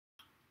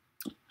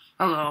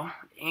Hello,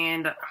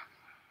 and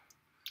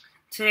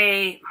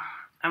today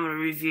I'm going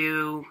to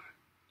review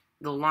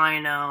the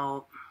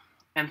Lionel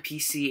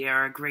MPC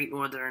era Great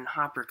Northern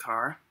hopper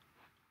car.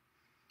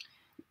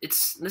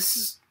 This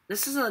is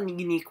a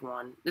unique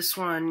one. This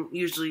one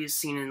usually is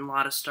seen in a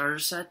lot of starter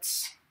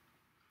sets.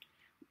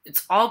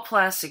 It's all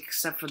plastic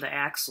except for the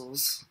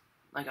axles,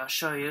 like I'll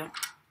show you.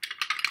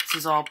 This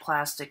is all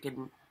plastic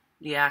and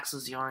the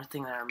axles the only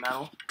thing that are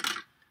metal.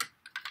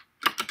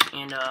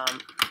 And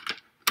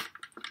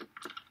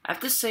I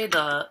have to say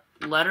the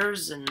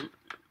letters and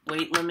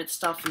weight limit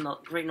stuff in the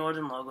Great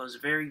Northern logo is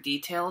very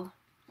detailed.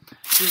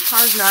 The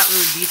car's not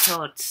really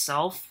detailed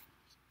itself.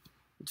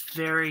 It's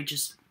very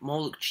just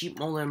cheap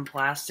molded in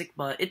plastic,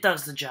 but it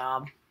does the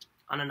job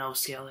on an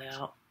O-scale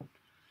layout.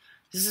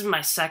 This is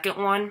my second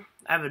one.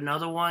 I have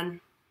another one,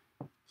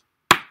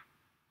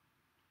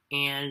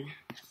 and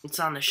it's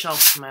on the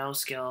shelf for my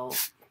O-scale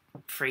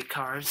freight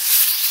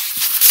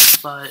cars.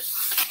 But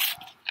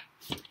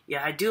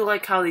yeah, I do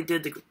like how they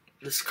did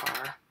this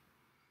car.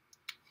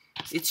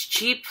 It's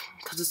cheap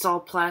because it's all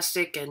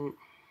plastic and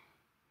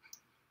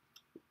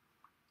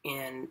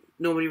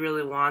nobody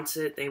really wants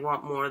it. They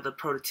want more of the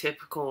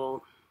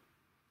prototypical,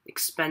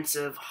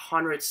 expensive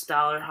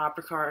 $100s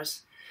hopper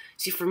cars.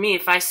 See, for me,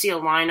 if I see a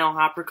Lionel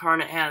hopper car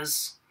and it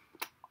has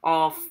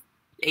all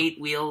 8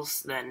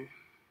 wheels, then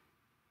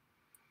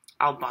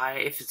I'll buy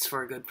it if it's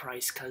for a good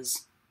price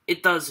because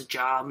it does the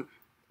job.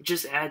 It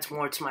just adds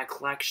more to my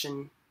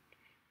collection.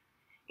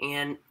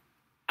 And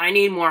I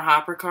need more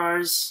hopper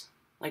cars.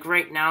 Like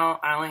right now,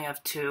 I only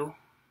have 2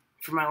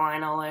 for my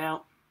Lionel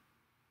layout.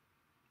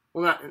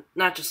 Well,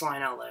 not just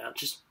Lionel layout,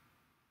 just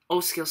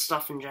O-scale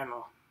stuff in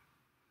general.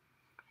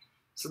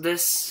 So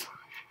this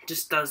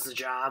just does the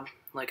job.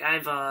 Like I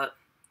have a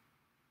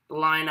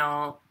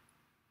Lionel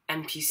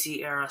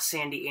MPC era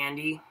Sandy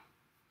Andy,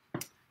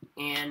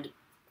 and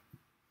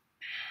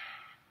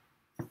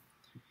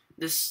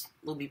this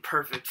will be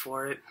perfect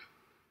for it.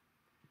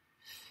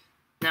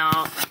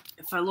 Now,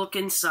 if I look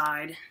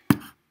inside,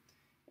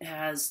 it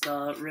has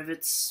the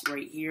rivets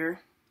right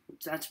here.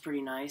 That's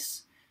pretty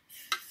nice.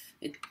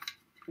 It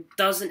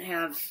doesn't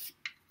have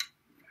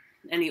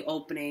any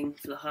opening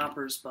for the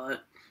hoppers,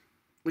 but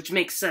which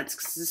makes sense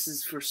because this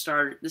is for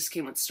starter. This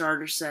came with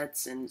starter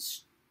sets and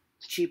it's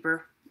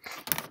cheaper.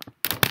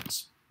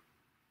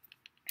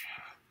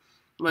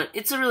 But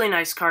it's a really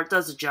nice car. It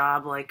does the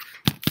job. Like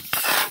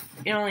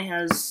it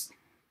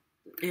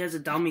has a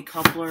dummy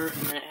coupler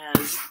and then it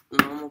has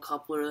the normal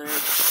coupler there.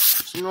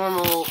 The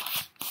normal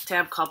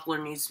tab coupler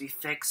needs to be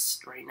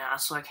fixed right now,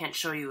 so I can't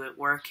show you it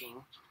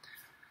working.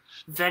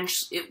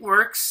 Eventually, it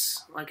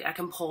works. Like I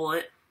can pull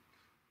it.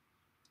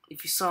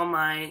 If you saw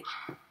my,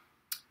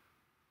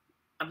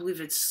 I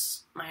believe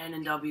it's my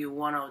NW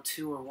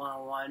 102 or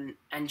 101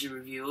 engine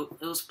review,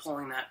 it was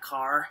pulling that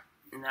car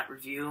in that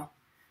review,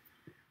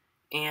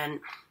 and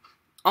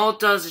all it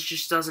does is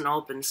just doesn't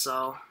open.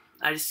 So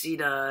I just need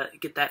to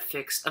get that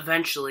fixed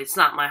eventually. It's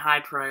not my high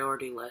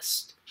priority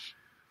list.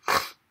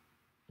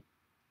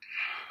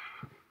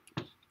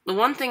 The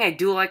one thing I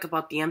do like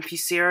about the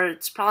MPC era,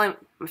 it's probably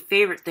my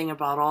favorite thing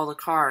about all the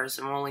cars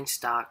in rolling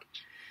stock,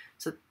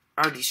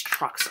 are these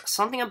trucks.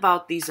 Something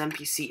about these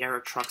MPC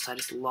era trucks I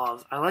just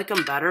love. I like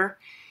them better,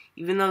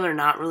 even though they're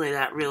not really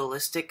that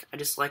realistic. I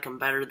just like them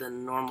better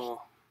than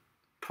normal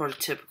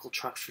prototypical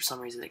trucks for some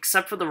reason,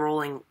 except for the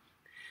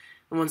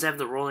ones that have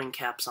the rolling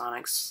caps on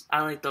it.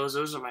 I like those.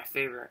 Those are my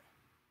favorite.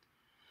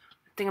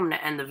 I think I'm going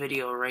to end the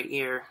video right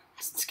here.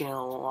 It's getting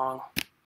a little long.